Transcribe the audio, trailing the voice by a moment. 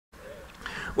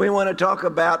We want to talk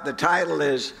about, the title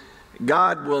is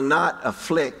God Will Not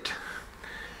Afflict,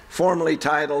 formerly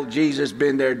titled Jesus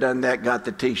Been There, Done That, Got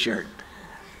the T-shirt.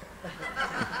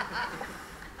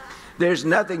 There's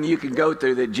nothing you can go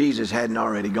through that Jesus hadn't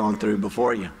already gone through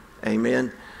before you.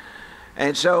 Amen.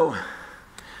 And so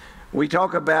we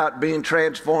talk about being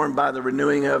transformed by the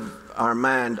renewing of our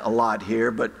mind a lot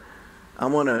here, but I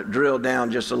want to drill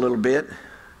down just a little bit.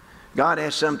 God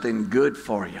has something good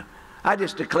for you. I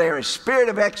just declare a spirit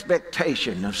of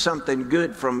expectation of something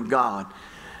good from God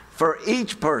for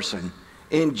each person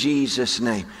in Jesus'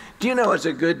 name. Do you know, as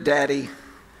a good daddy,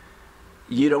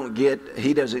 he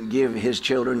doesn't give his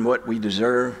children what we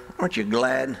deserve? Aren't you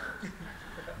glad?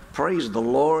 Praise the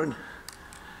Lord.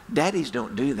 Daddies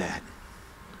don't do that.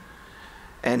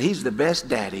 And he's the best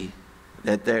daddy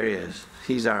that there is.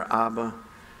 He's our Abba,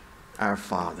 our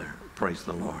Father. Praise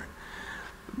the Lord.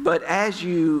 But as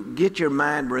you get your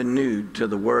mind renewed to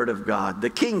the Word of God, the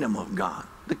kingdom of God,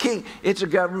 it's a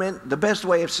government. The best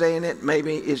way of saying it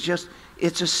maybe is just,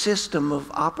 it's a system of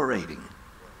operating.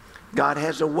 God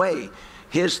has a way.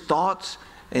 His thoughts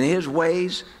and His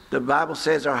ways, the Bible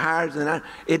says, are higher than ours.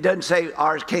 It doesn't say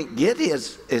ours can't get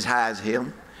as high as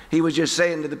Him. He was just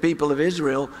saying to the people of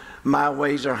Israel, my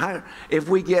ways are higher. If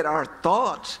we get our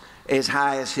thoughts as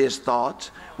high as His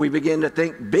thoughts, we begin to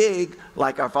think big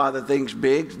like our Father thinks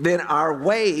big, then our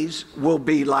ways will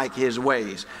be like His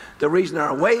ways. The reason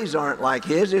our ways aren't like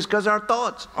His is because our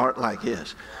thoughts aren't like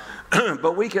His.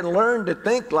 But we can learn to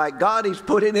think like God. He's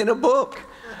put it in a book.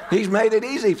 He's made it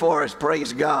easy for us,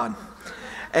 praise God.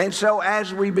 And so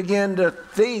as we begin to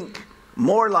think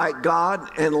more like God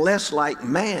and less like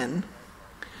man,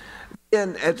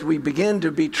 and as we begin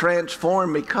to be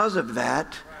transformed because of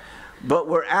that, but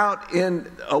we're out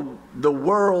in the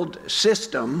world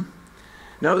system.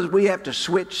 Notice we have to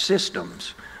switch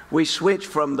systems. We switch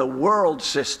from the world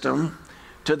system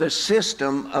to the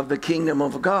system of the kingdom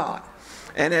of God.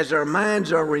 And as our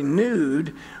minds are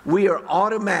renewed, we are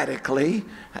automatically,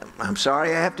 I'm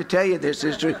sorry I have to tell you this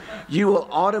is true, you will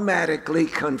automatically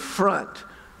confront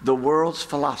the world's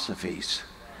philosophies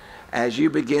as you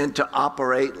begin to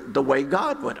operate the way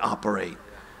God would operate,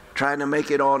 trying to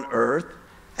make it on earth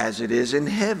as it is in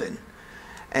heaven.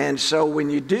 And so when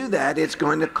you do that, it's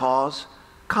going to cause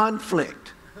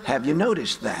conflict. Have you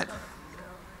noticed that?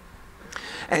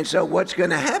 And so what's going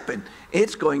to happen?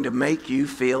 It's going to make you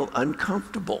feel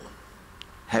uncomfortable.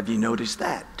 Have you noticed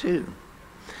that too?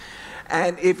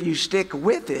 And if you stick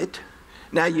with it,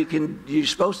 now you're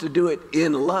supposed to do it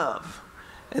in love.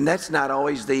 And that's not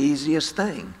always the easiest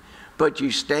thing. But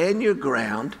you stand your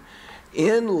ground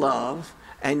in love,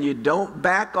 and you don't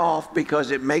back off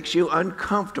because it makes you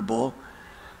uncomfortable.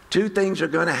 Two things are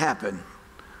going to happen.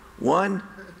 One,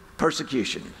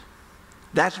 persecution.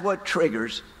 That's what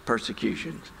triggers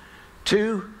persecutions.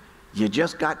 Two, you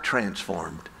just got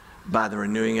transformed by the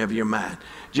renewing of your mind.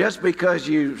 Just because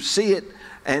you see it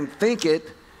and think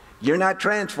it, you're not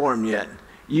transformed yet.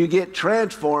 You get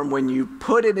transformed when you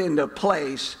put it into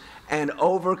place and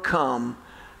overcome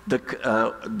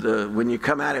when you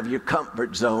come out of your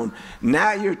comfort zone.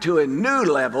 Now you're to a new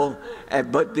level,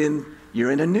 but then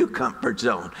you're in a new comfort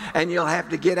zone, and you'll have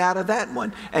to get out of that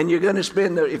one. And you're going to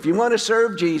spend if you want to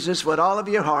serve Jesus with all of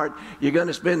your heart, you're going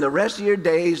to spend the rest of your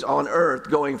days on earth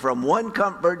going from one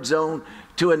comfort zone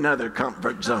to another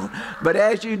comfort zone. But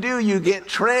as you do, you get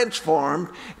transformed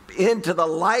into the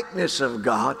likeness of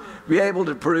God, be able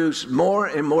to produce more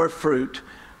and more fruit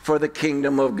for the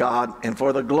kingdom of God and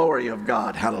for the glory of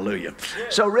God. Hallelujah.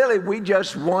 So really, we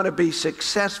just want to be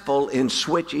successful in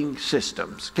switching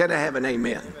systems. Can I have an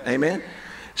amen? Amen.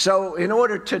 So in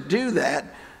order to do that,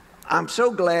 I'm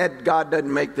so glad God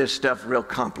doesn't make this stuff real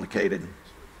complicated.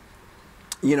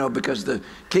 You know, because the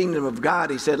kingdom of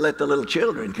God, He said, let the little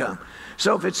children come.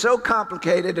 So if it's so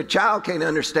complicated, a child can't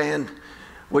understand,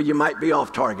 well, you might be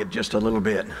off target just a little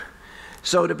bit.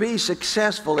 So to be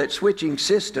successful at switching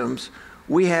systems,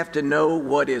 we have to know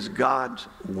what is God's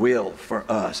will for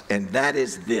us, and that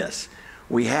is this.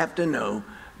 We have to know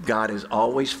God is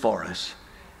always for us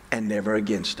and never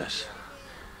against us.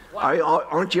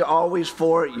 Aren't you always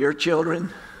for your children?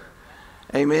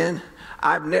 Amen?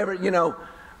 I've never,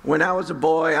 when I was a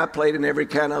boy, I played in every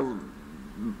kind of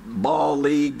ball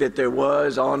league that there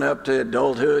was on up to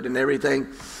adulthood and everything.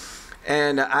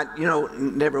 And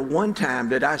never one time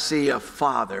did I see a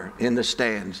father in the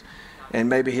stands and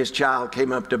maybe his child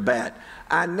came up to bat.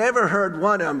 I never heard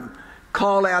one of them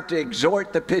call out to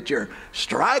exhort the pitcher,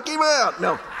 strike him out.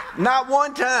 No, not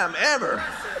one time, ever.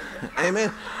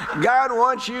 Amen. God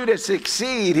wants you to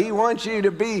succeed. He wants you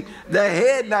to be the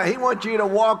head now. He wants you to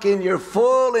walk in your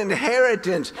full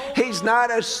inheritance. He's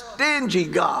not a stingy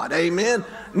God. Amen.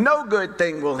 No good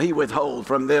thing will he withhold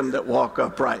from them that walk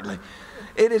uprightly.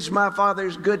 It is my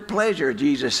Father's good pleasure,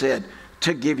 Jesus said,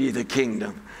 to give you the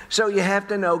kingdom. So you have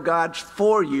to know God's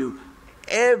for you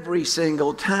every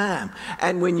single time.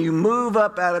 And when you move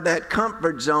up out of that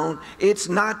comfort zone, it's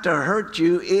not to hurt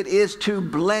you, it is to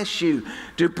bless you,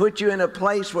 to put you in a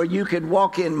place where you can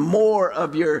walk in more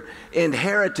of your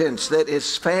inheritance that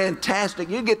is fantastic.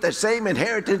 You get the same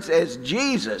inheritance as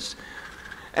Jesus.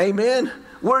 Amen.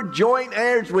 We're joint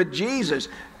heirs with Jesus.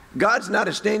 God's not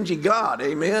a stingy God.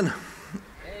 Amen.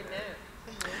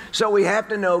 So we have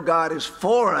to know God is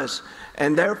for us,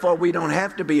 and therefore we don't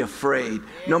have to be afraid,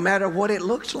 no matter what it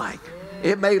looks like.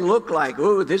 It may look like,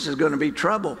 oh, this is going to be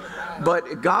trouble,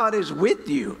 but God is with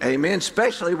you, amen,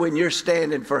 especially when you're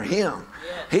standing for Him.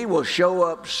 He will show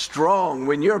up strong.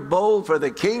 When you're bold for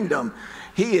the kingdom,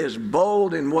 He is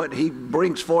bold in what He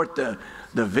brings forth the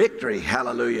victory,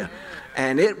 hallelujah.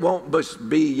 And it won't just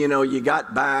be, you know, you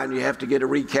got by and you have to get a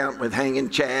recount with hanging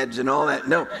chads and all that.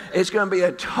 No, it's going to be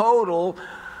a total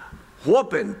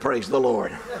whooping, praise the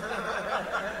Lord.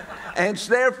 And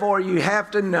therefore you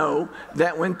have to know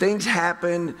that when things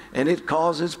happen and it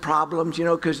causes problems, you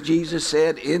know, because Jesus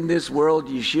said, in this world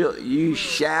you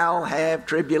shall have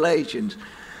tribulations.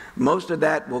 Most of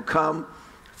that will come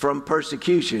from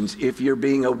persecutions if you're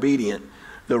being obedient.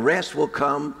 The rest will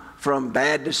come from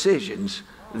bad decisions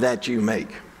that you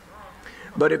make.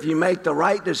 But if you make the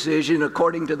right decision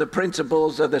according to the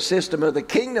principles of the system of the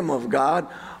kingdom of God,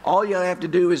 all you have to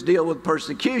do is deal with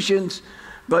persecutions.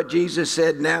 But Jesus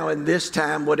said, now in this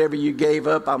time, whatever you gave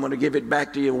up, I'm going to give it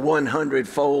back to you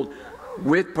 100-fold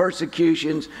with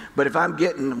persecutions. But if I'm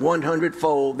getting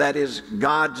 100-fold, that is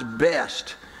God's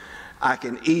best, I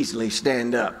can easily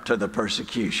stand up to the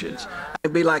persecutions.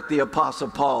 It'd be like the Apostle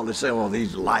Paul to say, oh,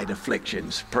 these light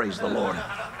afflictions, praise the Lord.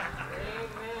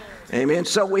 Amen.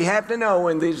 So we have to know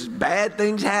when these bad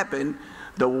things happen,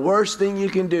 the worst thing you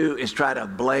can do is try to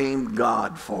blame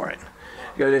God for it.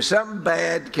 Because if something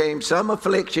bad came, some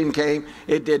affliction came,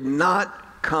 it did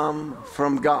not come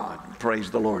from God.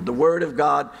 Praise the Lord. The Word of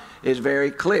God is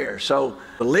very clear. So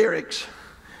the lyrics,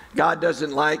 God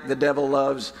doesn't like, the devil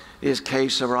loves, is que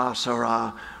sera,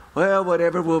 sera. Well,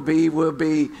 whatever will be, will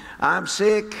be. I'm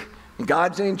sick,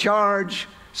 God's in charge.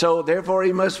 So therefore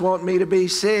He must want me to be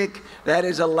sick. That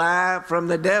is a lie from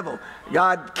the devil.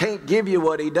 God can't give you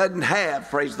what He doesn't have,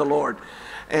 praise the Lord.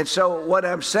 And so what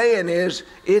I'm saying is,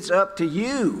 it's up to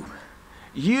you.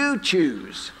 You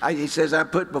choose. He says, I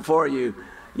put before you,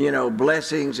 you know,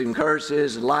 blessings and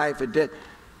curses, life and death.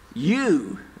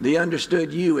 You, the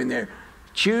understood you in there,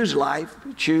 choose life,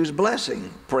 choose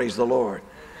blessing, praise the Lord.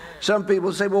 Some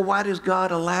people say, well, why does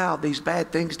God allow these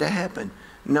bad things to happen?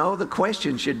 No, the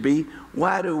question should be,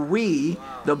 why do we,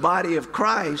 the body of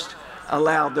Christ,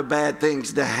 allow the bad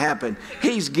things to happen?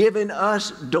 He's given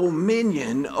us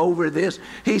dominion over this.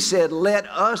 He said, let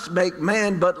us make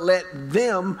man, but let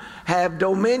them have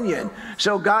dominion.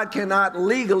 So God cannot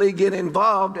legally get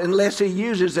involved unless He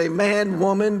uses a man,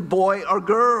 woman, boy, or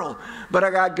girl. But I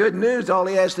got good news. All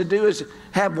He has to do is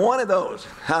have one of those.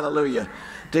 Hallelujah.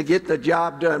 To get the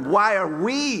job done. Why are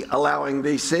we allowing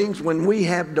these things when we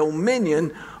have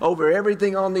dominion over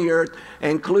everything on the earth,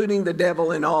 including the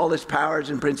devil and all his powers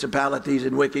and principalities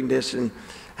and wickedness and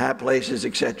high places,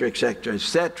 etc., etc.,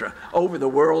 etc. Over the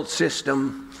world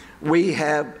system, we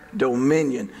have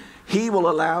dominion. He will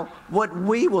allow what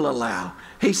we will allow.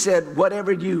 He said,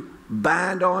 whatever you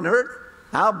bind on earth,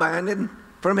 I'll bind it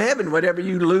from heaven. Whatever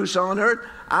you loose on earth,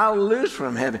 I'll loose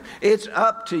from heaven. It's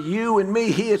up to you and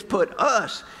me. He has put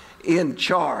us in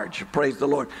charge. Praise the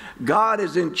Lord. God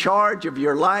is in charge of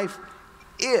your life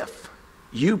if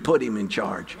you put Him in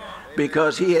charge,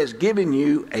 because He has given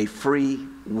you a free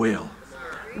will.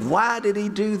 Why did He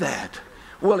do that?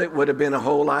 Well, it would have been a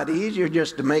whole lot easier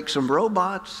just to make some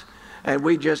robots and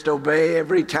we just obey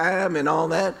every time and all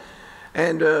that.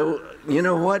 And you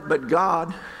know what? But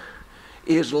God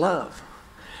is love.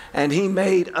 And He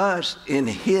made us in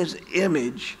His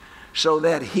image so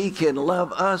that He can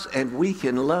love us and we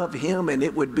can love Him, and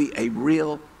it would be a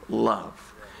real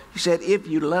love. He said, if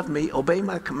you love me, obey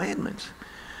my commandments.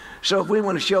 So if we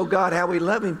want to show God how we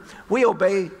love Him, we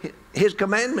obey His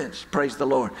commandments, praise the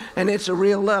Lord. And it's a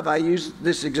real love. I use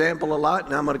this example a lot,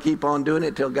 and I'm going to keep on doing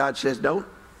it till God says don't.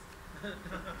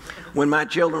 When my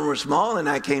children were small and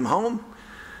I came home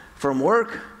from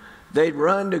work, they'd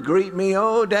run to greet me,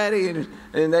 oh, Daddy,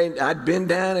 and I'd bend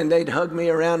down and they'd hug me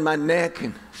around my neck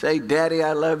and say, Daddy,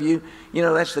 I love you. You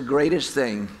know, that's the greatest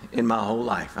thing in my whole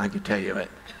life, I can tell you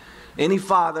it. Any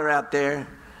father out there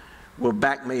will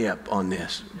back me up on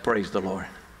this. Praise the Lord.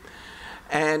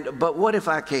 But what if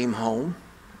I came home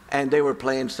and they were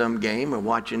playing some game or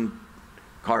watching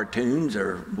cartoons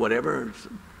or whatever,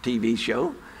 TV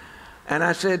show, and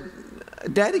I said,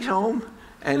 Daddy's home,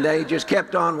 and they just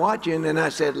kept on watching, and I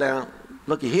said, now,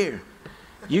 looky here.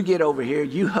 You get over here,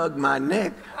 you hug my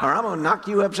neck, or I'm going to knock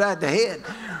you upside the head.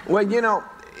 Well, you know,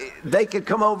 they could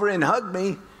come over and hug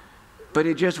me, but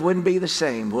it just wouldn't be the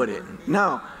same, would it?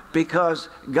 No, because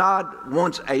God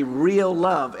wants a real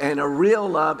love, and a real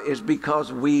love is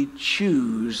because we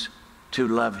choose to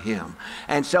love Him.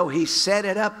 And so He set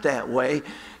it up that way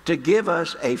to give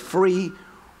us a free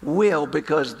will,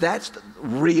 because that's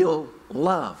real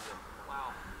love. Wow.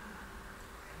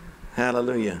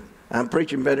 Hallelujah. I'm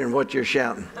preaching better than what you're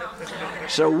shouting.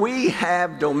 So we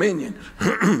have dominion.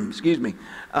 Excuse me.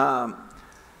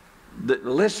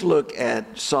 Let's look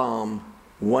at Psalm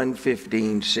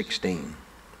 115:16.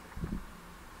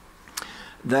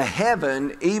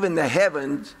 Even the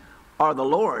heavens are the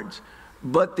Lord's,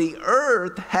 but the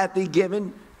earth hath He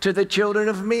given to the children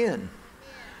of men.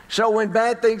 So when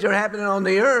bad things are happening on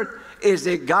the earth, is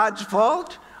it God's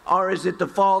fault, or is it the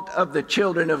fault of the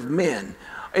children of men?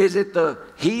 Is it the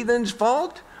heathen's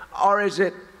fault, or is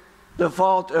it the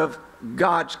fault of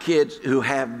God's kids who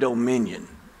have dominion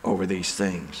over these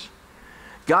things?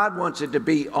 God wants it to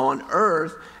be on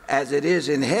earth as it is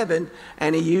in heaven,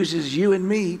 and He uses you and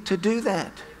me to do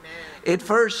that. Amen. It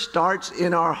first starts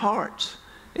in our hearts.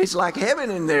 It's like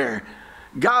heaven in there.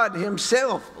 God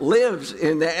Himself lives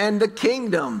in there, and the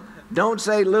kingdom. Don't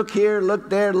say, look here, look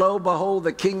there, lo, behold,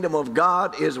 the kingdom of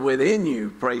God is within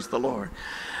you. Praise the Lord.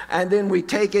 And then we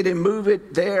take it and move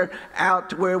it there out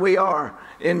to where we are.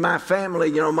 In my family,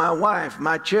 you know, my wife,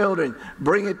 my children,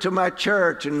 bring it to my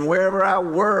church, and wherever I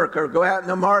work or go out in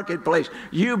the marketplace,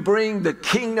 you bring the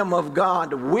kingdom of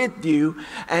God with you,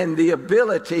 and the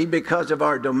ability, because of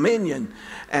our dominion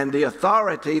and the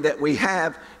authority that we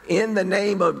have in the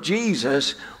name of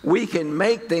Jesus, we can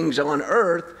make things on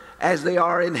earth as they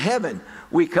are in heaven.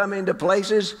 We come into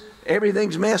places,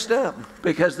 everything's messed up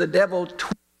because the devil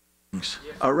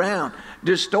around,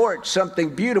 distort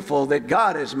something beautiful that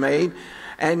God has made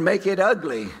and make it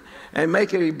ugly, and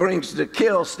make it, He brings to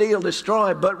kill, steal,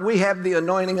 destroy. But we have the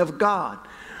anointing of God.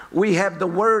 We have the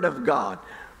Word of God.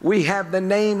 We have the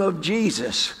name of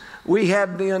Jesus. We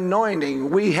have the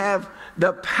anointing. We have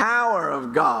the power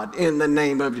of God in the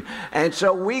name of, and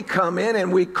so we come in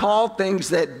and we call things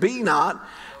that be not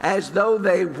as though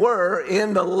they were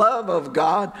in the love of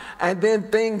God, and then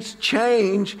things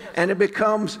change and it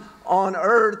becomes on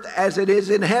earth as it is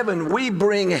in heaven. We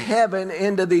bring heaven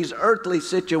into these earthly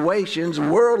situations,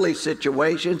 worldly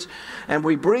situations, and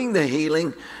we bring the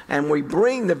healing, and we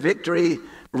bring the victory,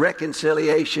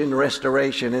 reconciliation,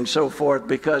 restoration, and so forth,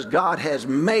 because God has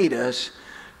made us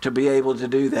to be able to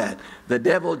do that. The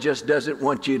devil just doesn't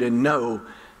want you to know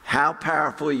how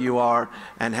powerful you are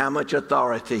and how much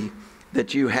authority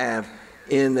that you have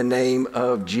in the name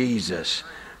of Jesus.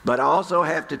 But I also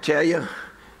have to tell you,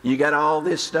 you got all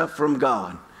this stuff from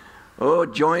God. Oh,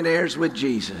 joint heirs with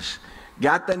Jesus.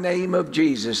 Got the name of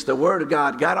Jesus, the Word of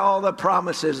God. Got all the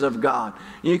promises of God.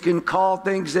 You can call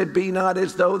things that be not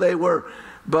as though they were.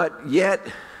 But yet,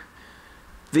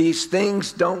 these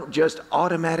things don't just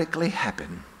automatically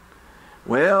happen.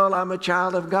 Well, I'm a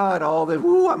child of God. All that,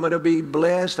 I'm going to be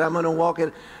blessed. I'm going to walk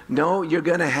in. No, you're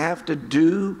going to have to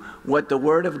do what the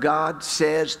Word of God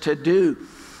says to do.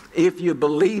 If you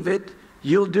believe it,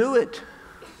 you'll do it.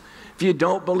 If you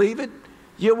don't believe it,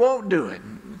 you won't do it.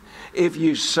 If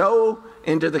you sow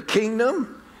into the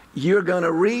kingdom, you're going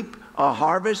to reap a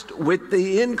harvest with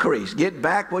the increase. Get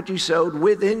back what you sowed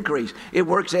with increase. It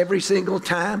works every single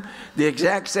time the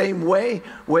exact same way,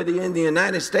 whether you're in the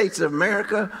United States of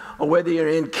America or whether you're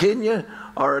in Kenya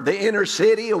or the inner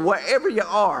city or wherever you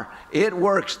are. It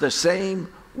works the same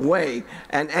way.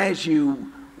 And as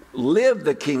you live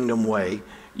the kingdom way,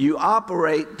 you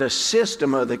operate the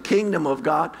system of the kingdom of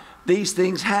God, these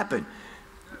things happen.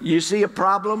 You see a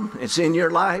problem, it's in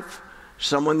your life,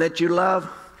 someone that you love,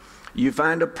 you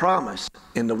find a promise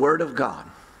in the Word of God.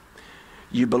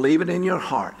 You believe it in your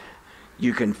heart.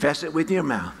 You confess it with your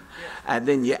mouth. And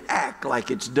then you act like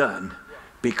it's done,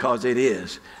 because it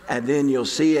is. And then you'll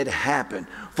see it happen.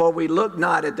 For we look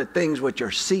not at the things which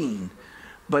are seen,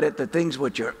 but at the things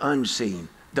which are unseen,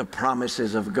 the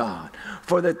promises of God.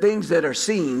 For the things that are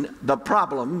seen, the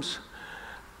problems,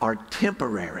 are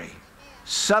temporary,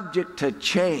 subject to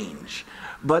change.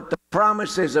 But the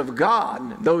promises of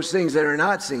God, those things that are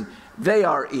not seen, they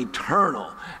are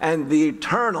eternal. And the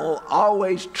eternal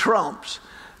always trumps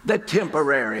the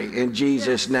temporary in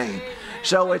Jesus' name.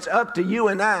 So it's up to you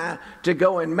and I to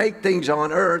go and make things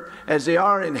on earth as they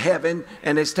are in heaven.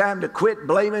 And it's time to quit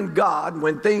blaming God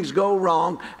when things go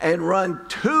wrong and run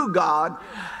to God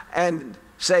and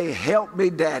say, help me,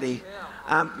 Daddy.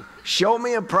 Show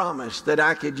me a promise that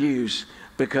I could use,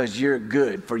 because you're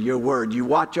good for your word. You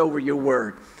watch over your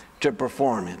word to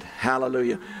perform it.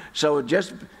 Hallelujah. So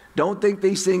just don't think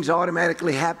these things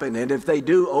automatically happen. And if they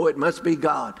do, oh, it must be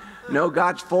God. No,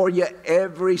 God's for you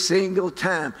every single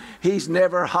time. He's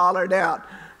never hollered out,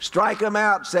 strike him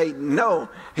out, Satan. No,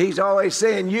 he's always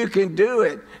saying you can do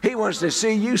it. He wants to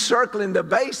see you circling the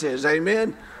bases,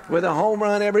 amen, with a home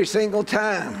run every single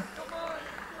time.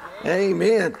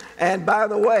 Amen. And by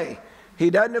the way, he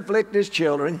doesn't afflict his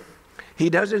children. He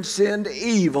doesn't send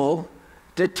evil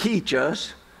to teach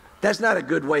us. That's not a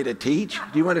good way to teach.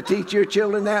 Do you want to teach your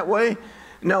children that way?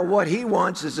 No, what he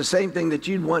wants is the same thing that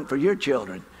you'd want for your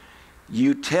children.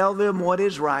 You tell them what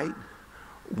is right,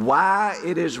 why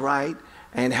it is right,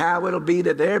 and how it'll be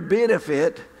to their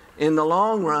benefit in the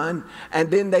long run,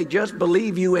 and then they just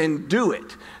believe you and do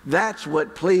it. That's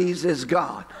what pleases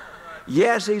God.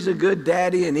 Yes, he's a good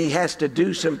daddy, and he has to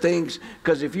do some things,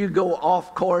 because if you go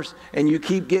off course and you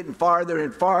keep getting farther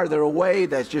and farther away,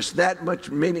 that's just that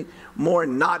much many more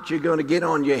knots you're going to get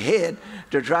on your head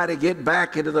to try to get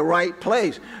back into the right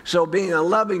place. So being a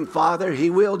loving father, he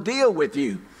will deal with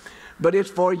you. But it's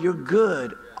for your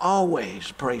good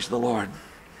always, praise the Lord.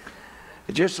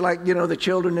 Just like, you know, the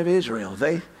children of Israel.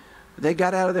 They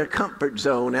got out of their comfort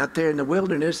zone out there in the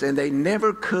wilderness, and they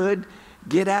never could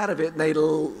get out of it. And they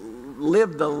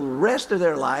lived the rest of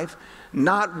their life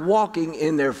not walking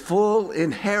in their full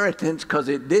inheritance, because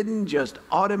it didn't just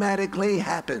automatically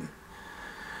happen.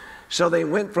 So they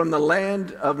went from the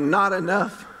land of not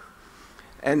enough,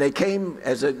 and they came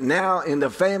as now in the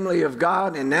family of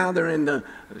God, and now they're in the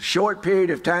short period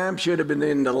of time, should have been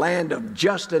in the land of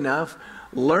just enough,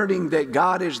 learning that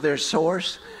God is their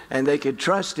source and they could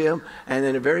trust him, and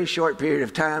in a very short period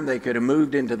of time they could have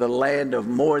moved into the land of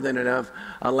more than enough,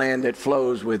 a land that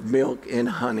flows with milk and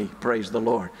honey. Praise the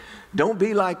Lord. Don't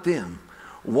be like them.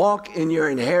 Walk in your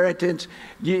inheritance.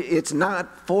 It's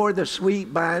not for the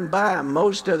sweet by and by.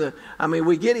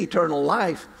 We get eternal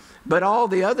life, but all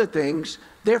the other things,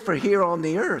 they're for here on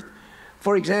the earth.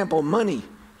 For example, money.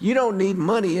 You don't need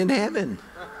money in heaven.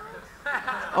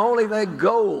 Only that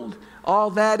gold.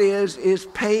 All that is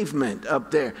pavement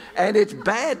up there. And it's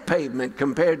bad pavement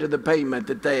compared to the pavement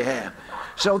that they have.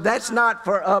 So that's not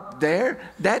for up there.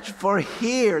 That's for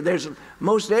here. There's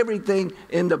most everything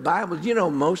in the Bible. You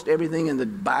know, most everything in the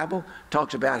Bible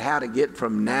talks about how to get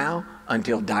from now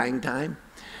until dying time,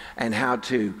 and how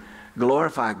to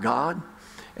glorify God,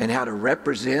 and how to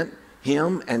represent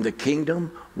him and the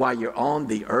kingdom while you're on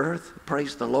the earth.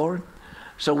 Praise the Lord.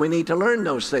 So we need to learn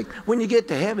those things. When you get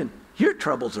to heaven, your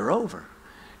troubles are over.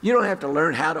 You don't have to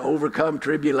learn how to overcome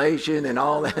tribulation and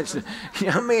all that.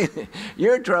 I mean,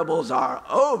 your troubles are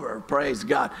over, praise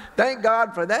God. Thank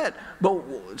God for that. But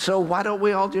so why don't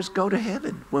we all just go to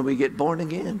heaven when we get born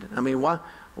again? I mean, why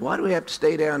do we have to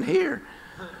stay down here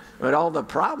with all the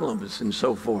problems and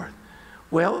so forth?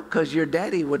 Well, because your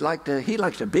daddy he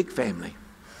likes a big family.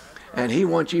 And he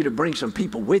wants you to bring some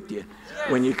people with you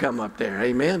when you come up there.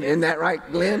 Amen? Isn't that right,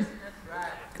 Glenn?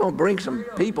 Gonna bring some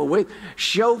people with.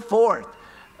 Show forth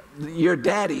your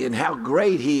daddy and how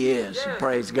great he is.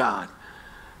 Praise God.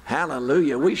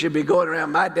 Hallelujah. We should be going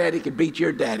around, my daddy could beat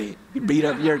your daddy. He beat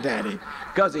up your daddy.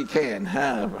 Because he can.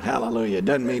 Hallelujah.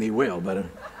 Doesn't mean he will, but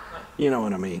you know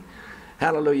what I mean.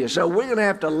 Hallelujah. So we're going to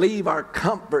have to leave our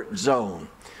comfort zone.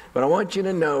 But I want you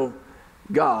to know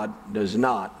God does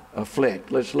not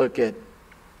afflict. Let's look at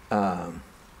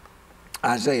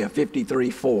Isaiah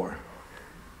 53:4.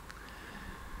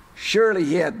 Surely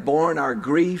he hath borne our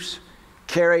griefs,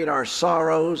 carried our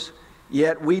sorrows,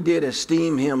 yet we did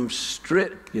esteem him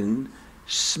stricken,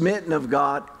 smitten of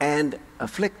God, and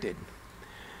afflicted.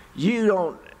 You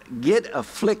don't get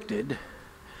afflicted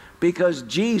because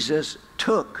Jesus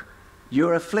took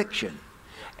your affliction.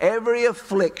 Every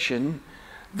affliction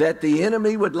that the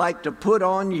enemy would like to put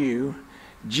on you,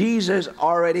 Jesus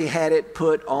already had it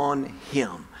put on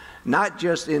him. Not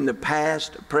just in the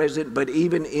past, present, but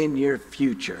even in your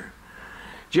future.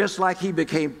 Just like he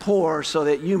became poor so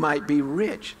that you might be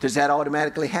rich. Does that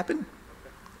automatically happen?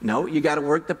 No, you got to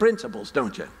work the principles,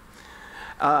 don't you?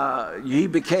 He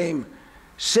became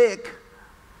sick.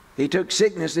 He took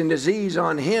sickness and disease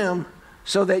on him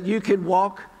so that you could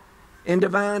walk in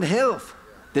divine health.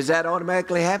 Does that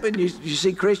automatically happen? You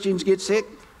see Christians get sick?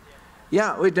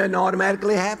 Yeah, it doesn't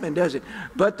automatically happen, does it?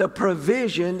 But the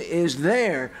provision is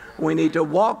there. We need to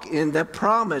walk in the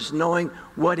promise, knowing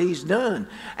what he's done.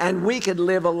 And we could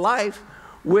live a life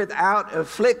without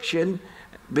affliction,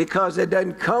 because it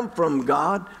doesn't come from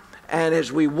God. And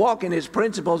as we walk in His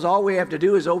principles, all we have to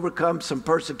do is overcome some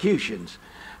persecutions.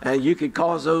 You could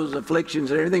cause those afflictions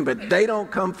and everything, but they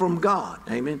don't come from God.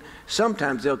 Amen.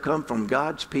 Sometimes they'll come from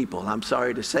God's people. I'm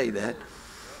sorry to say that.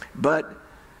 But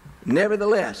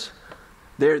nevertheless,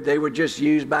 they were just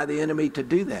used by the enemy to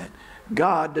do that.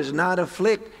 God does not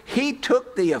afflict. He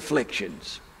took the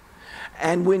afflictions.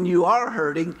 And when you are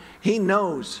hurting, He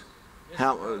knows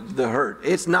how the hurt.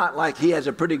 It's not like He has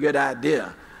a pretty good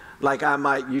idea. Like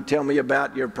you tell me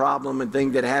about your problem and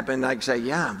thing that happened, I can say,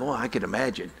 yeah, boy, I could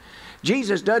imagine.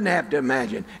 Jesus doesn't have to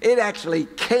imagine. It actually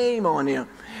came on Him.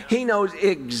 He knows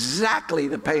exactly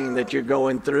the pain that you're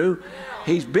going through.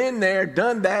 He's been there,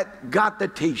 done that, got the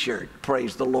t-shirt.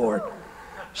 Praise the Lord.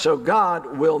 So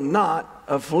God will not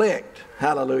afflict.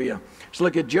 Hallelujah. Let's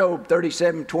look at Job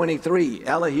 37:23.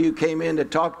 Elihu came in to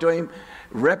talk to him,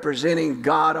 representing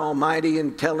God Almighty,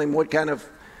 and tell him what kind of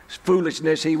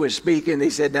foolishness he was speaking. He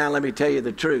said, now let me tell you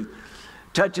the truth.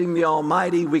 Touching the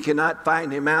Almighty, we cannot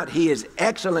find Him out. He is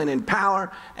excellent in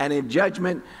power and in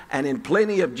judgment and in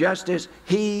plenty of justice.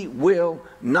 He will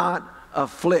not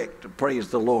afflict. Praise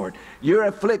the Lord. Your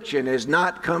affliction has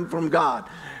not come from God.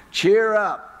 Cheer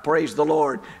up. Praise the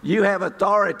Lord. You have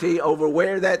authority over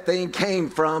where that thing came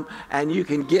from, and you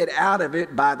can get out of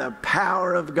it by the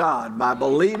power of God, by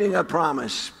believing a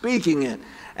promise, speaking it,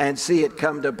 and see it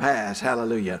come to pass.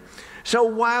 Hallelujah. So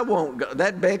why won't God?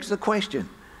 That begs the question.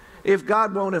 If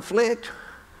God won't afflict,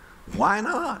 why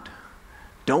not?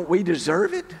 Don't we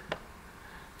deserve it?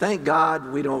 Thank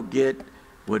God we don't get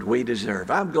what we deserve.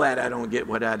 I'm glad I don't get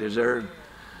what I deserve,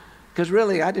 because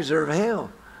really I deserve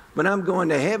hell. But I'm going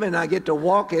to heaven. I get to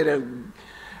walk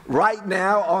right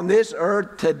now on this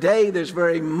earth today, this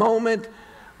very moment,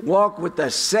 walk with the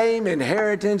same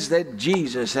inheritance that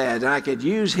Jesus had. And I could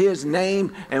use His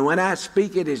name, and when I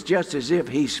speak it, it's just as if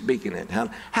He's speaking it.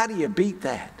 How do you beat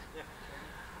that?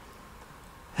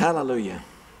 Hallelujah.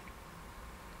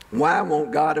 Why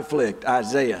won't God afflict?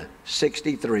 Isaiah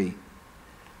 63,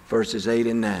 verses 8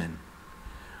 and 9.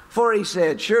 For He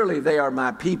said, surely they are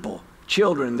my people,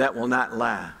 children that will not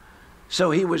lie.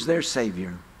 So He was their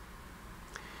Savior.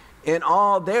 In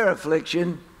all their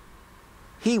affliction,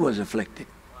 He was afflicted.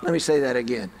 Let me say that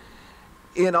again.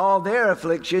 In all their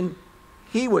affliction,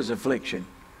 He was afflicted.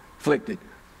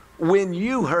 When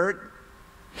you hurt,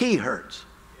 He hurts.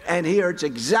 And He hurts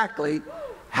exactly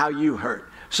how you hurt.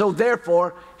 So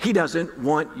therefore, He doesn't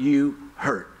want you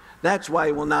hurt. That's why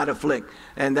He will not afflict.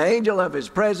 And the angel of His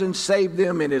presence saved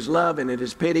them in His love and in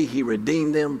His pity. He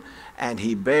redeemed them, and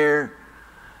He bare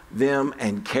them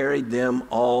and carried them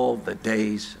all the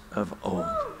days of old.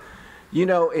 You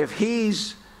know, if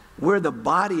we're the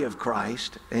body of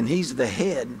Christ and He's the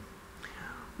head,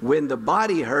 when the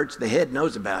body hurts, the head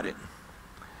knows about it.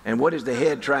 And what is the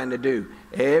head trying to do?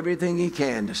 Everything he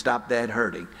can to stop that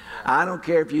hurting. I don't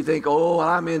care if you think, oh,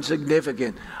 I'm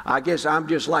insignificant. I guess I'm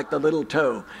just like the little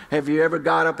toe. Have you ever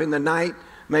got up in the night,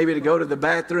 maybe to go to the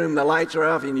bathroom, the lights are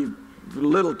off, and your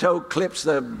little toe clips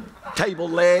the table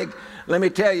leg? Let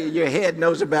me tell you, your head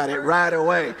knows about it right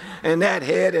away. And that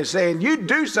head is saying, you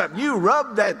do something. You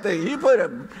rub that thing. You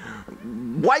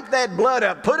wipe that blood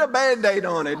up. Put a Band-Aid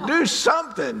on it. Do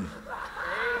something.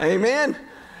 Amen?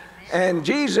 And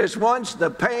Jesus wants the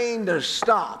pain to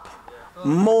stop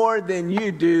more than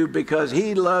you do, because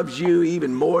He loves you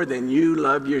even more than you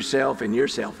love yourself, and you're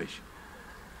selfish.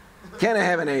 Can I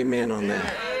have an amen on that?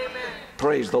 Amen.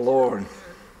 Praise the Lord.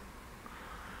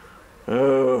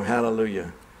 Oh,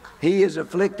 hallelujah. He is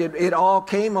afflicted. It all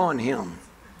came on Him.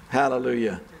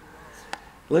 Hallelujah.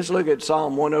 Let's look at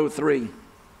Psalm 103,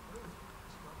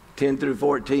 10 through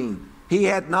 14. He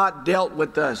hath not dealt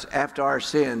with us after our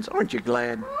sins. Aren't you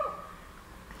glad?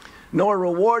 Nor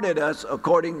rewarded us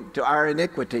according to our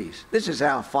iniquities. This is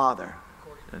our Father.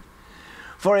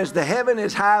 For as the heaven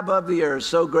is high above the earth,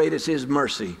 so great is His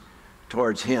mercy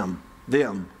towards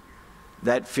them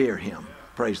that fear Him.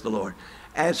 Praise the Lord.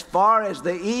 As far as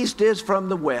the east is from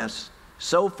the west,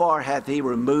 so far hath He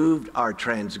removed our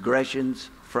transgressions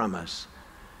from us.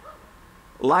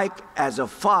 Like as a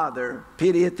father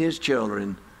pitieth his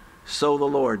children, so the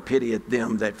Lord pitieth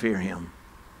them that fear Him.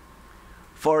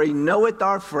 For He knoweth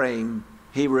our frame,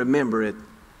 He remembereth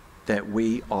that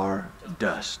we are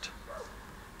dust.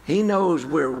 He knows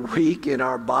we're weak in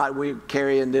our body. We're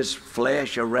carrying this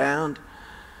flesh around.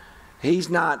 He's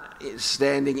not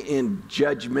standing in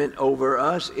judgment over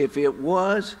us. If it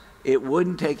was, it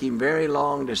wouldn't take Him very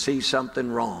long to see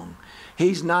something wrong.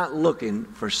 He's not looking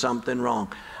for something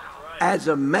wrong. As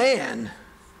a man,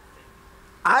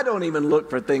 I don't even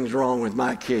look for things wrong with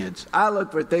my kids. I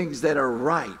look for things that are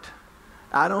right.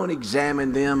 I don't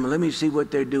examine them. Let me see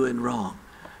what they're doing wrong.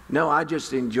 No, I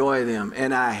just enjoy them,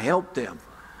 and I help them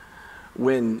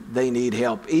when they need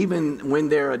help. Even when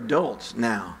they're adults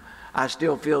now, I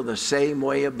still feel the same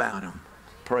way about them.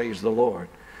 Praise the Lord.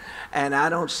 And I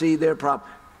don't see their problem.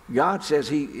 God says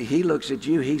he looks at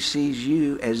you, he sees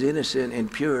you as innocent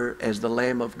and pure as the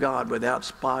Lamb of God, without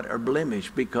spot or blemish,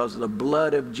 because the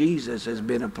blood of Jesus has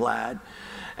been applied.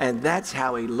 And that's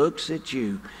how he looks at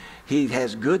you. He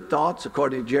has good thoughts,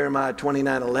 according to Jeremiah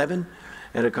 29:11,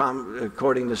 and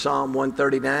according to Psalm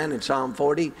 139 and Psalm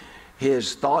 40.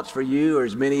 His thoughts for you are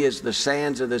as many as the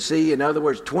sands of the sea. In other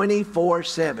words,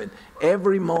 24/7,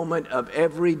 every moment of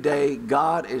every day,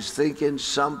 God is thinking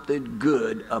something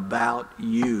good about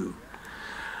you.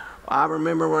 I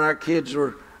remember when our kids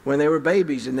when they were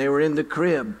babies and they were in the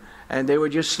crib and they were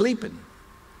just sleeping.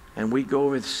 And we'd go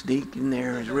over and sneak in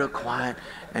there, it was real quiet,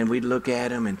 and we'd look at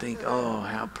them and think, oh,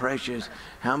 how precious,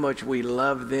 how much we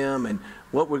love them and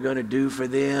what we're going to do for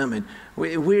them. And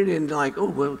we didn't like, oh,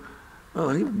 well,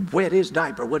 he wet his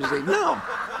diaper. What is it? No.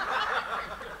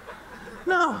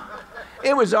 No.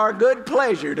 It was our good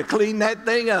pleasure to clean that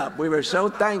thing up. We were so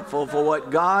thankful for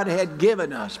what God had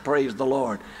given us. Praise the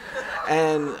Lord.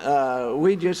 And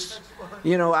we just,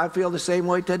 I feel the same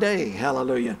way today.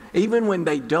 Hallelujah. Even when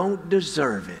they don't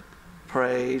deserve it.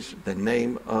 Praise the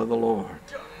name of the Lord.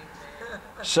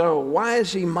 So why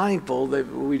is he mindful that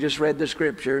we just read the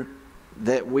scripture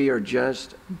that we are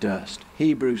just dust?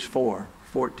 Hebrews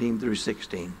 4:14 through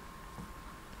 16.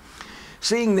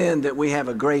 Seeing then that we have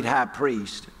a great high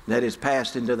priest that is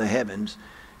passed into the heavens,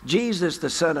 Jesus the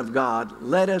Son of God,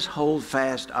 let us hold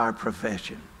fast our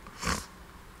profession.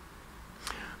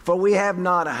 For we have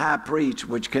not a high priest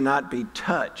which cannot be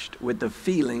touched with the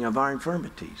feeling of our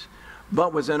infirmities,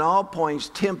 but was in all points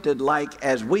tempted like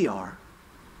as we are,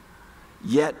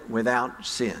 yet without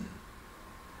sin.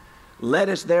 Let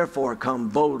us therefore come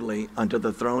boldly unto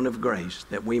the throne of grace,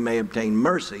 that we may obtain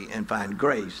mercy and find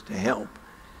grace to help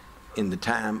in the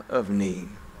time of need.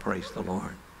 Praise the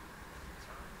Lord.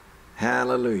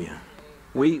 Hallelujah.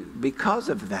 Because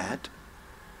of that,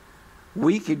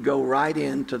 we could go right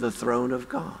into the throne of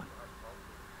God.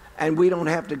 And we don't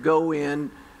have to go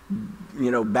in,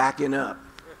 backing up.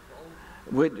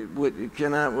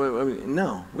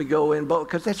 No, we go in both,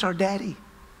 because that's our daddy.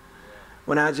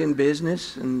 When I was in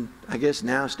business, and I guess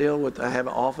now still, I have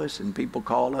an office, and people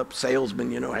call up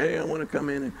salesmen, hey, I want to come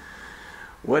in, and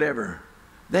whatever.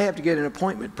 They have to get an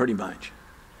appointment pretty much.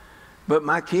 But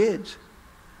my kids,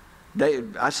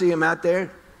 I see them out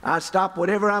there, I stop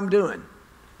whatever I'm doing.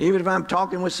 Even if I'm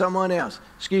talking with someone else.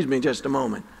 Excuse me just a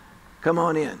moment. Come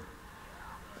on in.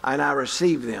 And I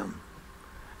receive them.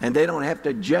 And they don't have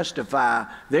to justify.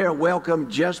 They're welcome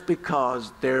just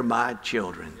because they're my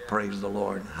children. Praise the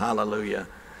Lord. Hallelujah.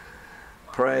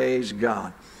 Praise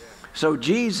God. So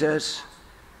Jesus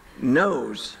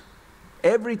knows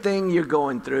everything you're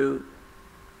going through.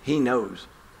 He knows.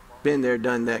 Been there,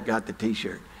 done that, got the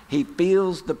t-shirt. He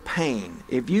feels the pain.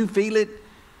 If you feel it,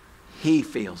 he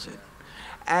feels it.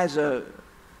 As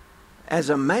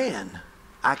a man,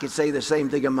 I could say the same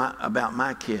thing about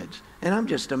my kids. And I'm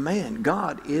just a man.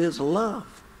 God is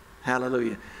love.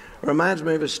 Hallelujah. Reminds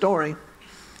me of a story.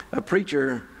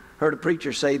 Heard a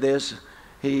preacher say this.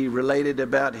 He related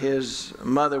about his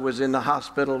mother was in the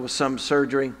hospital with some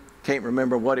surgery. Can't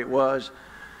remember what it was.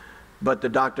 But the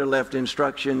doctor left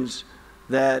instructions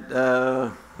that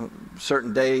a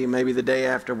certain day, maybe the day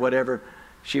after, whatever,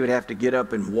 she would have to get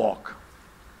up and walk.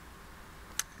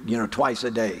 Twice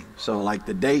a day. So like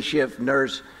the day shift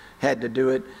nurse had to do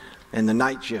it, and the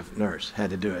night shift nurse had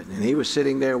to do it. And he was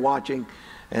sitting there watching,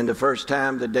 and the first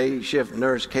time the day shift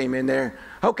nurse came in there,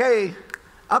 okay,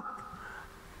 up.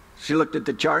 She looked at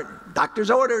the chart,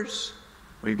 doctor's orders.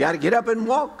 We've got to get up and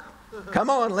walk. Come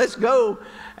on, let's go.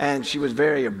 And she was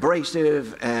very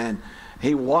abrasive, and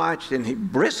he watched, and he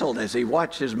bristled as he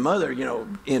watched his mother,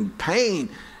 in pain.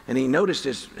 And he noticed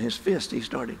his fist. He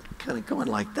started kind of going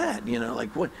like that,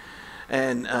 like what?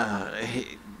 And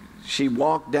she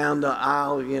walked down the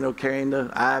aisle, carrying the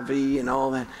IV and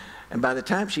all that. And by the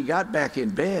time she got back in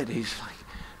bed, he's like,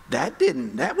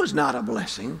 that was not a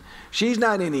blessing. She's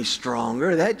not any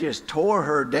stronger. That just tore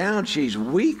her down. She's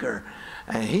weaker.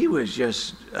 And he was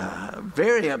just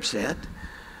very upset.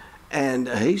 And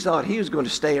he thought he was going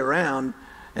to stay around.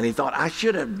 And he thought, I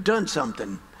should have done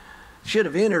something. Should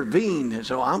have intervened.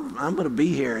 So I'm going to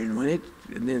be here. And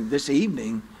then this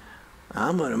evening,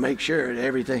 I'm going to make sure that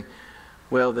everything.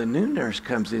 Well, the new nurse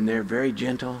comes in there, very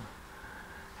gentle.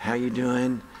 How you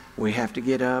doing? We have to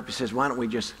get up. He says, why don't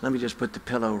let me just put the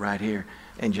pillow right here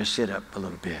and just sit up a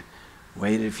little bit.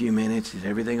 Waited a few minutes. Is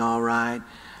everything all right?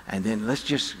 And then let's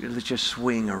just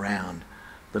swing around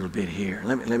a little bit here.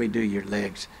 Let me do your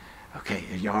legs. Okay,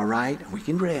 are you all right? We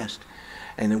can rest.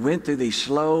 And then went through these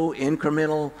slow,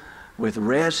 incremental, with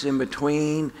rest in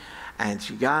between. And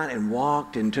she got and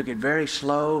walked and took it very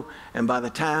slow. And by the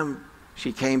time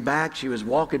she came back, she was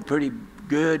walking pretty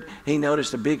good. He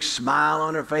noticed a big smile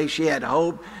on her face. She had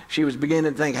hope. She was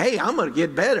beginning to think, hey, I'm going to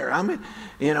get better.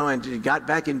 And she got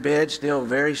back in bed, still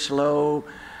very slow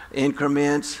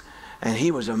increments. And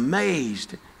he was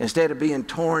amazed. Instead of being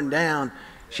torn down,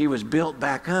 she was built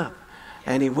back up.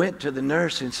 And he went to the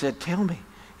nurse and said, tell me.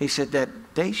 He said,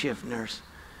 that day shift nurse,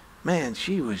 man,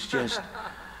 she was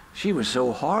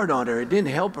so hard on her. It didn't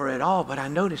help her at all. But I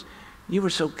noticed you were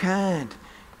so kind.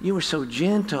 You were so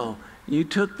gentle. You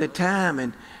took the time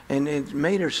and it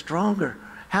made her stronger.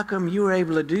 How come you were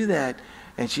able to do that?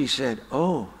 And she said,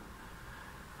 oh,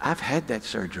 I've had that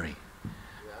surgery.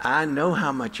 I know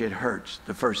how much it hurts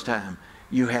the first time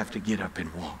you have to get up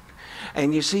and walk.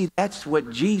 And you see, that's what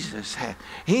Jesus had.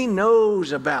 He knows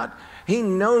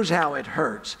how it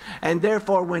hurts. And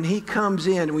therefore, when he comes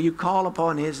in, when you call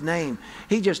upon his name,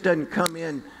 he just doesn't come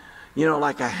in,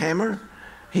 like a hammer.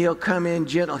 He'll come in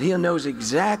gentle. He knows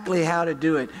exactly how to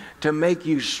do it to make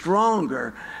you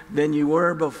stronger than you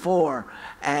were before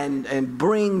and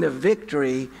bring the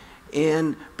victory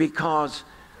in, because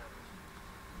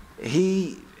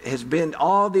he has been,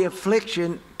 all the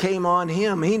affliction came on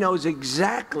him. He knows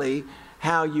exactly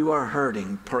how you are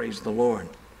hurting. Praise the Lord.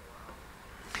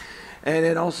 And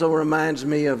it also reminds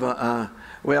me of,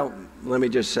 well, let me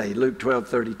just say, Luke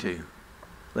 12:32.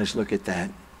 Let's look at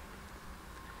that.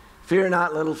 Fear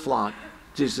not, little flock.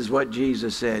 This is what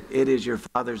Jesus said. It is your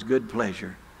Father's good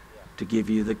pleasure to give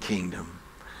you the kingdom.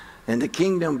 And the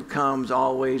kingdom comes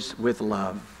always with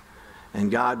love.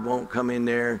 And God won't come in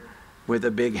there with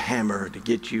a big hammer to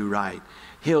get you right.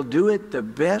 He'll do it the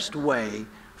best way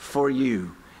for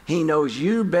you. He knows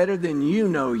you better than you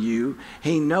know you.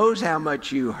 He knows how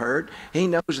much you hurt. He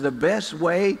knows the best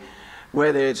way,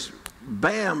 whether it's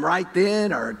bam right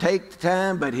then or take the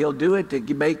time, but he'll do it to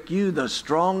make you the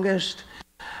strongest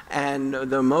and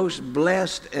the most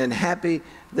blessed and happy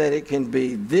that it can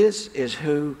be. This is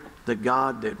who the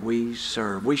God that we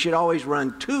serve. We should always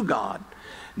run to God,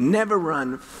 never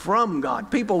run from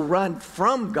God. People run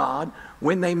from God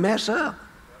when they mess up.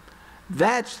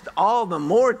 That's all the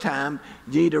more time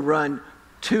you need to run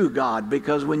to God,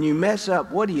 because when you mess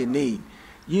up, what do you need?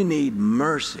 You need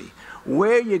mercy.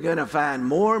 Where are you going to find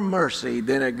more mercy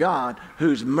than a God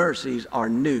whose mercies are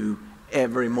new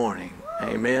every morning?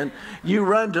 Amen. You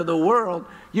run to the world,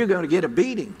 you're going to get a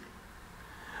beating.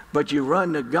 But you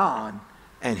run to God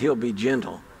and he'll be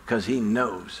gentle because he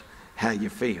knows how you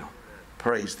feel.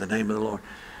 Praise the name of the Lord.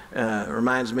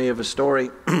 Reminds me of a story.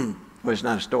 Well, it's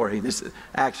not a story. This is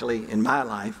actually in my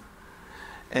life.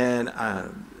 And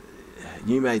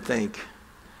you may think,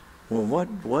 well,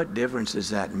 what difference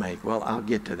does that make? Well, I'll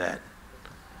get to that.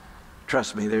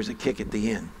 Trust me, there's a kick at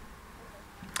the end.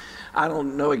 I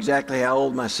don't know exactly how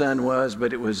old my son was,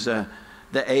 but it was the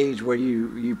age where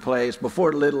you play. It's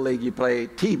before Little League, you play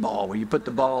T-ball, where you put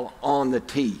the ball on the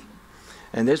tee.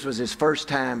 And this was his first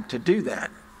time to do that.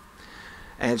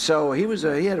 And so he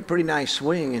had a pretty nice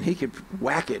swing, and he could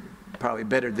whack it probably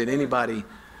better than anybody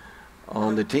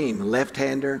on the team,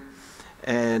 left-hander.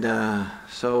 And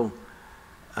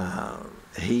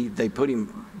they put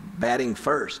him batting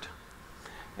first.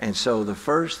 And so the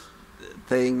first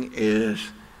thing is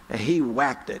he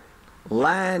whacked it,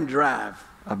 line drive,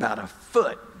 about a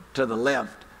foot to the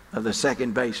left of the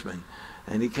second baseman.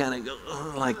 And he kind of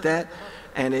goes like that.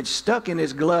 And it stuck in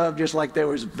his glove just like there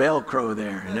was Velcro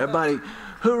there. And everybody,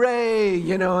 hooray,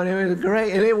 and it was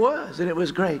great. And it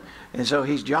was great. And so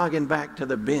he's jogging back to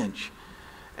the bench.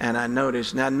 And I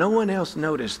noticed, now no one else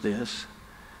noticed this.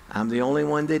 I'm the only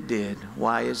one that did.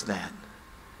 Why is that?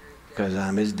 Because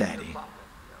I'm his daddy.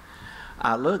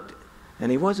 I looked,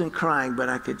 and he wasn't crying, but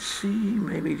I could see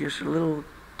maybe just a little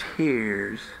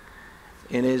tears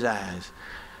in his eyes.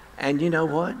 And you know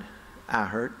what? I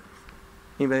hurt.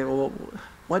 You may, well,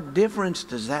 what difference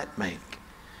does that make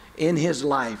in his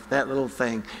life, that little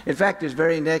thing? In fact, his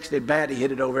very next at bat, he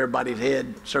hit it over everybody's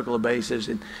head, circle of bases,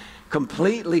 and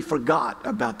completely forgot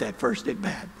about that first at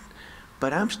bat.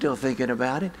 But I'm still thinking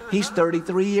about it. He's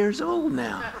 33 years old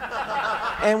now.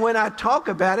 And when I talk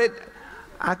about it,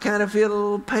 I kind of feel a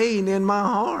little pain in my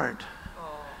heart.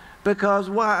 Because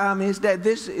why? I'm his dad.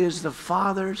 This is the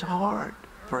Father's heart.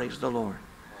 Praise the Lord.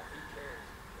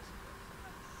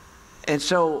 And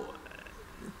so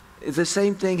the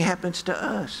same thing happens to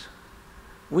us.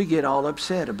 We get all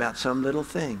upset about some little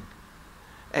thing.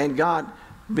 And God,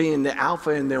 being the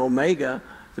Alpha and the Omega,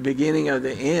 the beginning of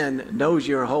the end, knows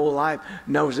your whole life,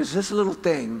 knows that this little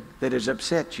thing that has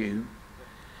upset you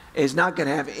is not going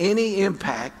to have any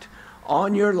impact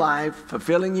on your life,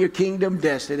 fulfilling your kingdom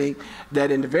destiny,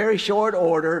 that in very short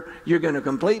order, you're going to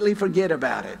completely forget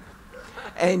about it.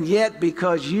 And yet,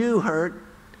 because you hurt,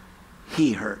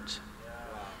 he hurts.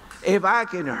 If I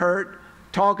can hurt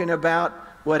talking about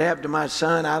what happened to my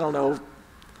son, I don't know,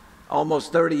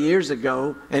 almost 30 years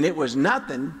ago, and it was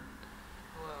nothing,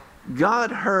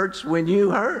 God hurts when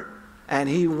you hurt. And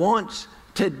he wants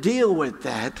to deal with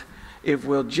that if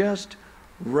we'll just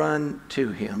run to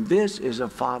him. This is a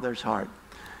father's heart.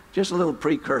 Just a little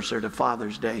precursor to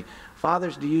Father's Day.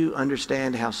 Fathers, do you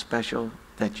understand how special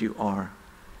that you are?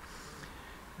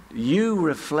 You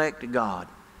reflect God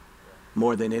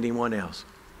more than anyone else.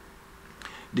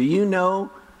 Do you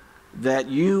know that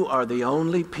you are the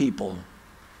only people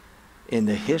in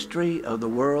the history of the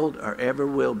world, or ever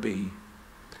will be,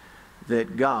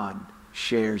 that God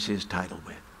shares his title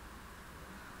with?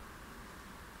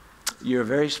 You're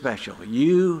very special.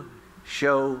 You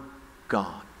show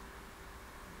God.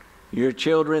 Your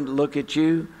children look at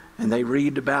you and they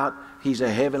read about he's a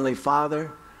heavenly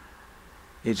Father.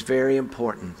 It's very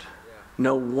important.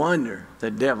 No wonder the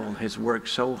devil has worked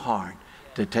so hard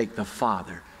to take the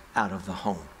father out of the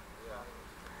home.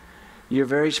 You're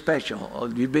very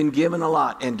special. You've been given a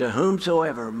lot, and to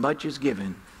whomsoever much is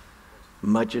given,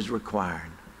 much is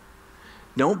required.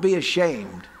 Don't be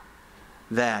ashamed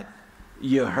that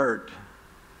you hurt.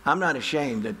 I'm not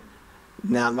ashamed that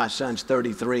now my son's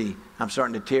 33. I'm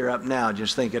starting to tear up now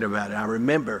just thinking about it. I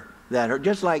remember that hurt.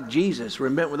 Just like Jesus.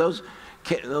 Remember those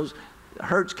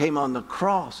hurts came on the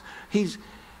cross. He's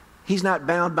not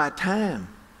bound by time.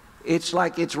 It's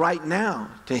like it's right now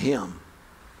to him.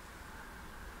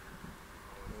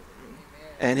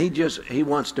 And he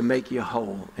wants to make you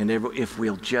whole. And if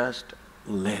we'll just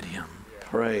let him.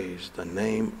 Praise the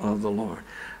name of the Lord.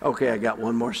 Okay, I got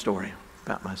one more story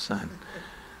about my son.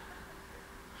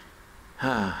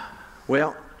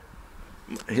 Well,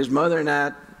 his mother and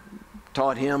I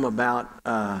taught him about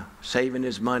saving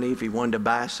his money if he wanted to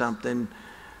buy something.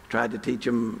 Tried to teach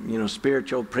him,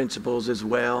 spiritual principles as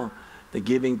well, the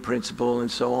giving principle and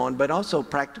so on, but also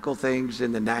practical things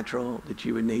in the natural that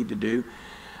you would need to do.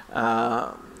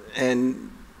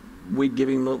 And we'd give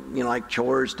him, like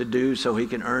chores to do so he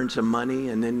can earn some money,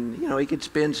 and then, he could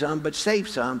spend some, but save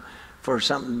some for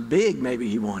something big maybe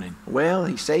he wanted. Well,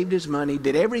 he saved his money,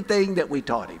 did everything that we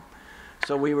taught him.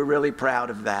 So we were really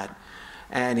proud of that.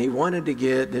 And he wanted to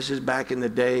get, this is back in the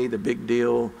day, the big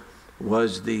deal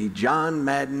was the John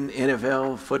Madden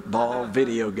NFL football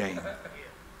video game.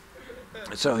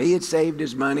 So he had saved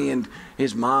his money, and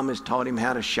his mom has taught him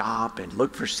how to shop and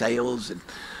look for sales and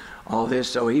all this.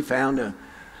 So he found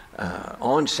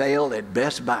on sale at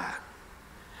Best Buy,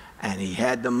 and he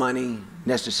had the money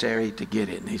necessary to get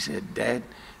it. And he said, "Dad,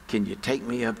 can you take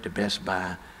me up to Best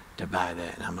Buy to buy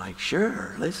that?" And I'm like,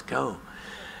 "Sure, let's go."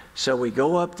 So we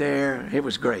go up there. It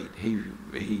was great. He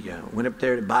went up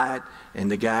there to buy it, and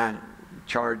the guy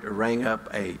rang up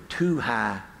a too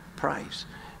high price.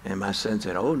 And my son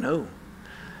said, "Oh no,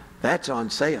 that's on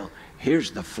sale.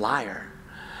 Here's the flyer."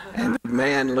 And the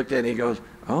man looked at it and he goes,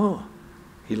 "Oh."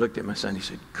 He looked at my son, he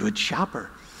said, "Good shopper."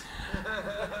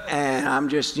 And I'm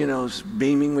just,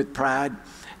 beaming with pride.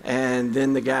 And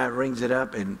then the guy rings it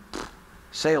up and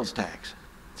sales tax.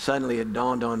 Suddenly it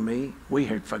dawned on me, we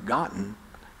had forgotten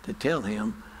to tell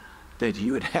him that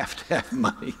you would have to have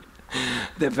money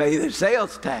to pay the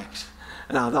sales tax.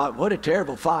 And I thought, what a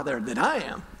terrible father that I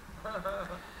am.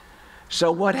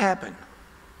 So what happened?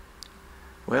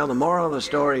 Well, the moral of the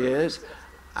story is,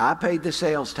 I paid the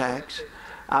sales tax.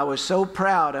 I was so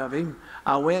proud of him.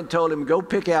 I went and told him, go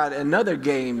pick out another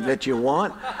game that you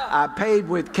want. I paid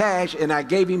with cash, and I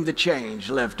gave him the change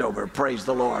left over. Praise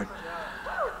the Lord.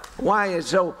 Why?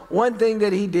 So one thing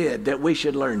that he did that we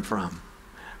should learn from,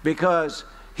 because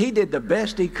he did the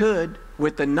best he could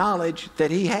with the knowledge that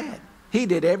he had. He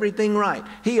did everything right.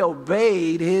 He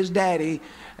obeyed his daddy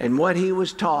and what he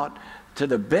was taught to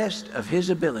the best of his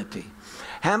ability.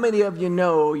 How many of you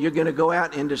know you're going to go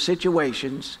out into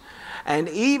situations, and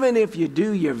even if you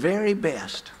do your very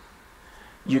best,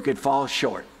 you could fall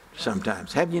short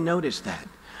sometimes? Have you noticed that?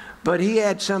 But he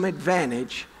had some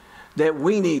advantage that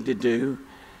we need to do.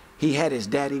 He had his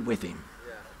daddy with him.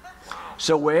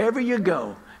 So wherever you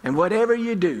go and whatever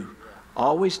you do,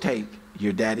 always take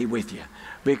your daddy with you,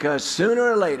 because sooner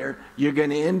or later you're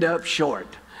going to end up short.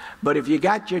 But if you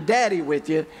got your daddy with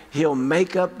you, he'll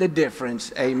make up the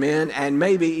difference, amen, and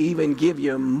maybe even give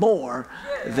you more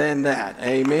than that,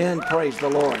 amen. Praise the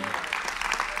Lord.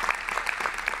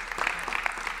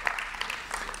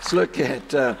 Let's look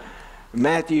at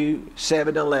Matthew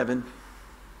 7:11.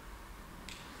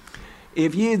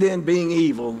 If ye then, being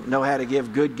evil, know how to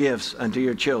give good gifts unto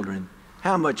your children,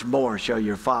 how much more shall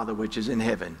your Father which is in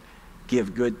heaven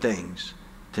give good things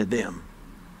to them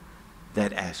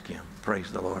that ask him?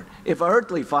 Praise the Lord. If our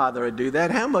earthly Father would do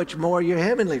that, how much more your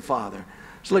heavenly Father?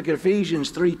 Let's look at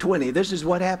Ephesians 3:20. This is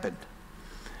what happened.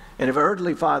 And if our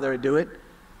earthly Father would do it,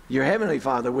 your heavenly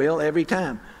Father will every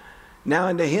time. Now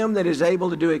unto him that is able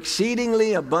to do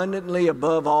exceedingly abundantly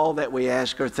above all that we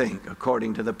ask or think,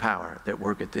 according to the power that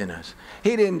worketh in us.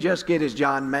 He didn't just get his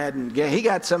John Madden game. He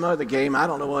got some other game, I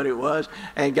don't know what it was,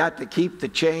 and got to keep the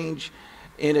change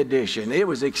in addition. It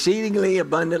was exceedingly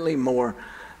abundantly more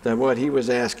than what he was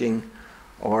asking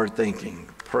or thinking.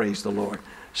 Praise the Lord.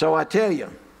 So I tell you,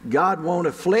 God won't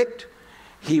afflict.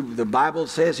 The Bible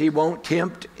says he won't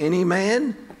tempt any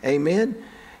man. Amen.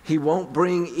 He won't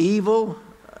bring evil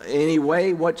any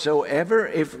way whatsoever.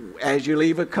 If as you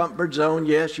leave a comfort zone,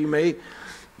 yes, you may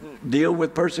deal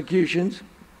with persecutions,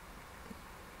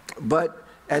 but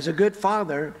as a good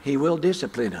father, he will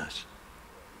discipline us,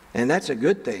 and that's a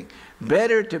good thing.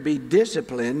 Better to be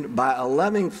disciplined by a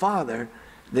loving father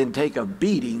than take a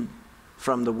beating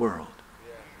from the world.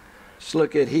 Let's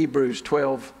look at Hebrews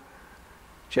 12,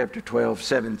 chapter 12,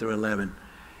 7 through 11.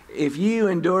 If you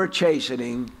endure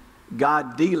chastening,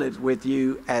 God dealeth with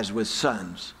you as with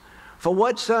sons. For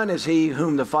what son is he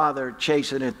whom the Father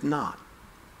chasteneth not?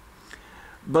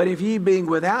 But if ye being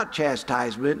without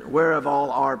chastisement, whereof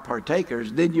all are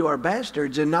partakers, then you are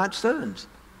bastards and not sons.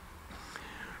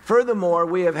 Furthermore,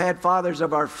 we have had fathers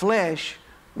of our flesh,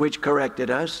 which corrected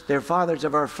us. They're fathers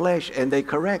of our flesh, and they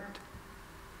correct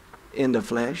in the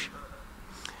flesh.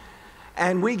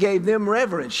 And we gave them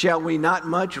reverence. Shall we not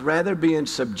much rather be in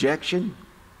subjection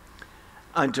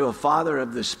unto a Father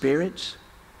of the spirits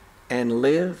and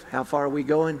live? How far are we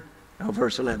going? Oh,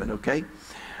 verse 11, okay.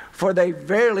 For they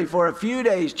verily for a few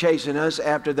days chasten us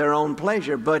after their own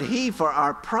pleasure, but he for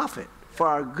our profit, for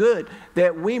our good,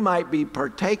 that we might be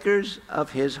partakers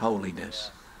of his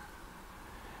holiness.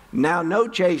 Now no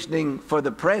chastening for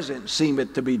the present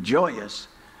seemeth to be joyous,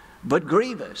 but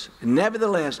grievous.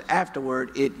 Nevertheless,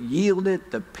 afterward it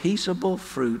yieldeth the peaceable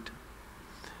fruit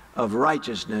of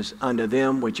righteousness unto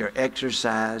them which are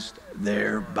exercised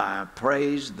thereby.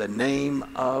 Praise the name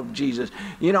of Jesus.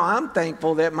 You know, I'm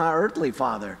thankful that my earthly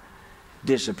father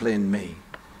disciplined me,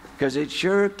 because it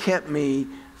sure kept me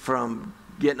from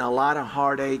getting a lot of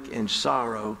heartache and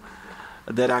sorrow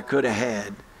that I could have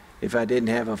had if I didn't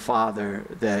have a father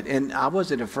that, and I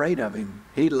wasn't afraid of him.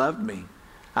 He loved me.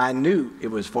 I knew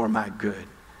it was for my good.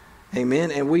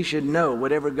 Amen. And we should know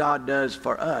whatever God does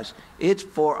for us, it's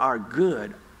for our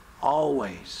good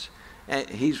always. And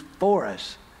he's for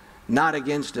us, not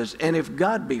against us. And if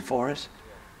God be for us,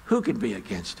 who can be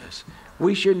against us?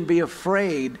 We shouldn't be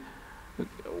afraid.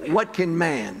 What can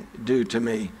man do to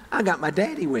me? I got my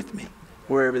daddy with me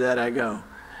wherever that I go.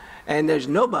 And there's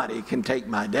nobody can take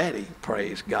my daddy.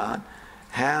 Praise God.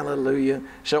 Hallelujah.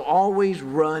 So always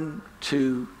run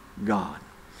to God.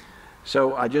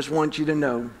 So I just want you to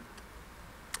know,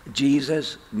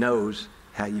 Jesus knows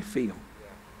how you feel.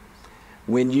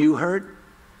 When you hurt,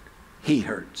 he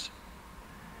hurts.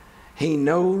 He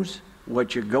knows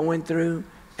what you're going through,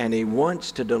 and he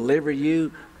wants to deliver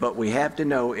you, but we have to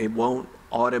know it won't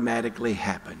automatically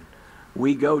happen.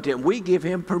 We go to him, we give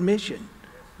him permission.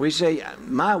 We say,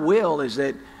 my will is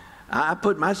that I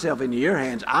put myself into your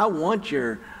hands. I want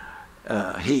your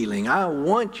healing. I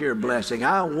want your blessing.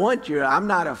 I'm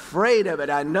not afraid of it.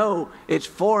 I know it's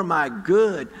for my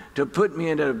good to put me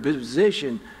into a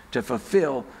position to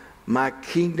fulfill my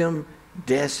kingdom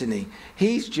destiny.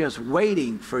 He's just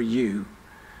waiting for you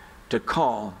to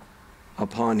call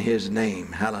upon his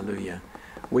name. Hallelujah.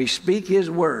 We speak his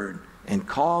word and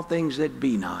call things that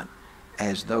be not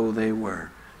as though they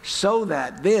were, so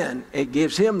that then it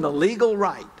gives him the legal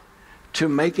right to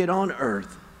make it on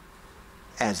earth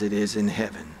as it is in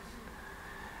heaven.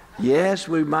 Yes,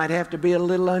 we might have to be a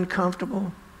little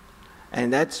uncomfortable,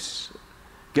 and that's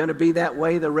going to be that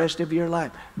way the rest of your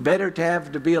life. Better to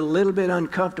have to be a little bit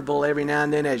uncomfortable every now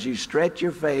and then as you stretch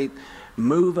your faith,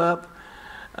 move up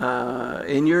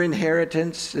in your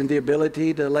inheritance and the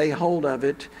ability to lay hold of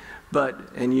it.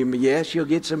 Yes, you'll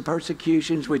get some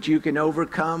persecutions which you can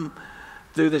overcome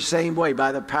through the same way,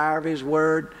 by the power of his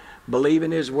word,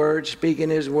 believing his word, speaking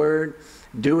his word,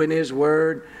 doing his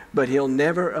word, but he'll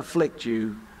never afflict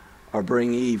you or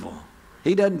bring evil.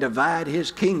 He doesn't divide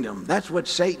his kingdom. That's what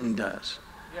Satan does.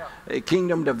 Yeah. A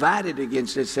kingdom divided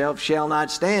against itself shall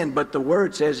not stand, but the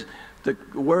word says the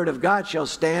word of God shall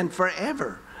stand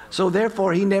forever. So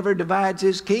therefore, he never divides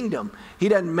his kingdom. He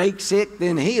doesn't make sick,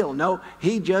 then heal. No,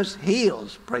 he just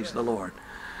heals. Praise the Lord.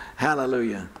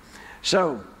 Hallelujah.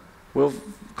 So we'll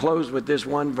close with this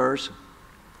one verse.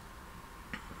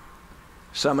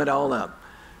 Sum it all up.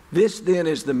 This then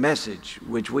is the message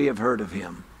which we have heard of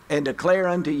him, and declare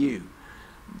unto you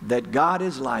that God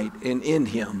is light, and in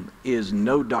him is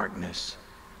no darkness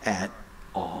at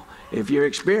all. If you're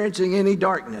experiencing any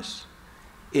darkness,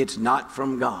 it's not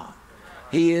from God.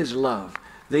 He is love.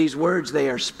 These words, they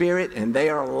are spirit and they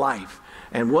are life.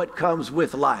 And what comes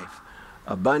with life?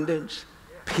 Abundance,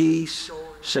 peace,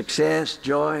 success,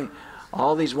 joy,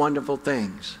 all these wonderful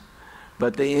things.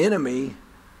 But the enemy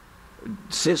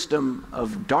system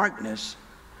of darkness,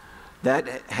 that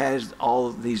has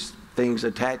all these things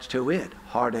attached to it.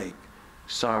 Heartache,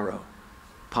 sorrow,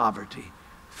 poverty,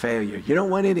 failure. You don't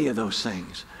want any of those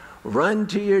things. Run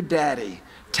to your daddy.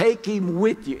 Take him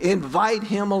with you. Invite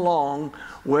him along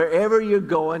wherever you're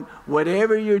going,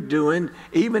 whatever you're doing,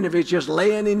 even if it's just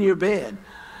laying in your bed.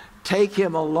 Take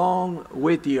him along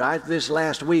with you. This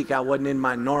last week, I wasn't in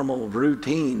my normal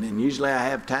routine, and usually I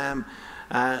have time.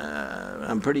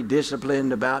 I'm pretty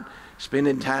disciplined about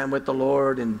spending time with the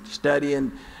Lord and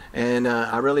studying, and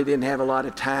I really didn't have a lot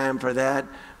of time for that.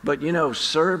 But you know,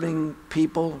 serving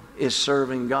people is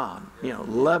serving God. You know,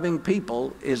 loving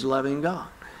people is loving God.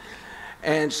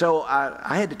 And so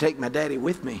I had to take my daddy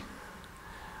with me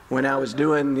when I was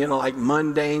doing, you know, like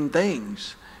mundane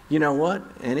things. You know what?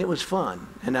 And it was fun,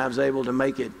 and I was able to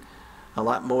make it a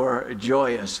lot more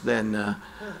joyous than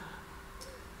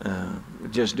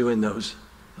just doing those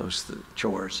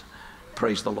chores.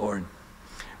 Praise the Lord.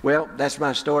 Well, that's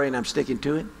my story, and I'm sticking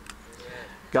to it.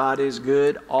 God is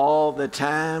good all the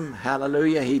time.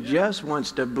 Hallelujah. He just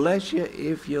wants to bless you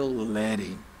if you'll let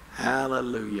him.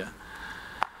 Hallelujah.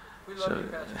 We love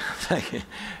you, Pastor.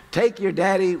 Take your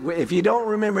daddy. If you don't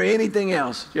remember anything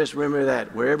else, just remember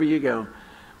that. Wherever you go,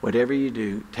 whatever you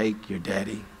do, take your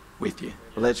daddy with you.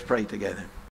 Let's pray together.